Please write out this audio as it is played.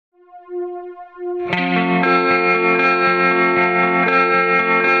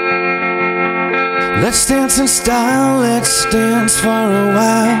Let's dance in style, let's dance for a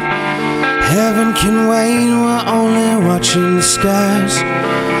while. Heaven can wait, we're only watching the skies.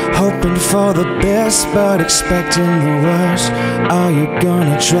 Hoping for the best, but expecting the worst. Are you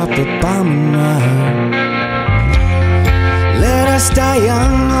gonna drop a bomb now? Let us die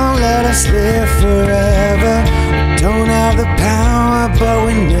young, or let us live forever. We don't have the power, but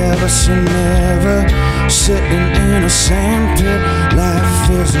we never say never. Sitting in a sandpit, life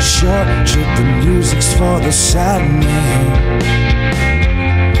is a short trip. The music's for the sad man.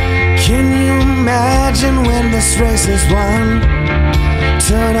 Can you imagine when this race is won?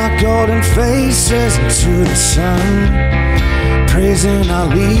 Turn our golden faces into the sun. Praising our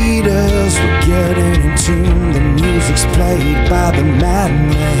leaders, we're getting in tune. The music's played by the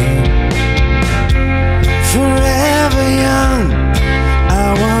madman. Forever young, I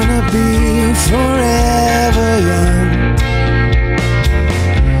wanna be forever young.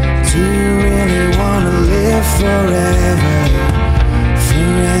 Do you really wanna live forever?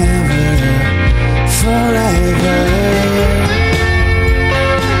 Forever, forever.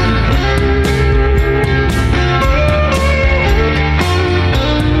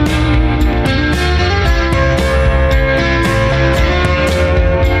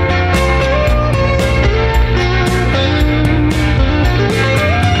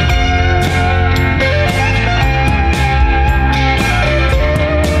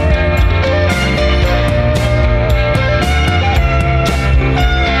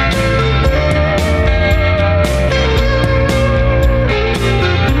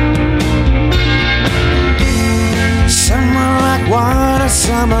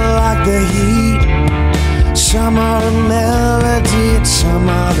 Some are like the heat, some are the melody, and some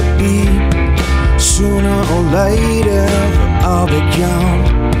are the beat. Sooner or later, they'll all be gone.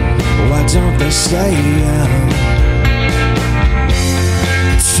 Why don't they stay young?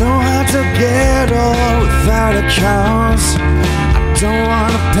 It's so hard to get old without a cause. I don't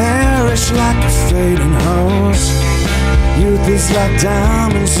wanna perish like a fading hose. Youth is like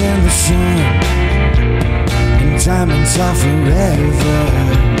diamonds in the sun, diamonds are forever.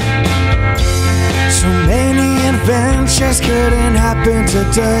 So many adventures couldn't happen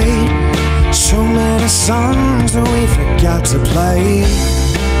today. So many songs that we forgot to play.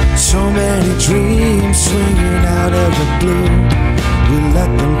 So many dreams swinging out of the blue. We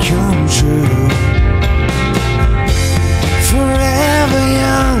let them come true.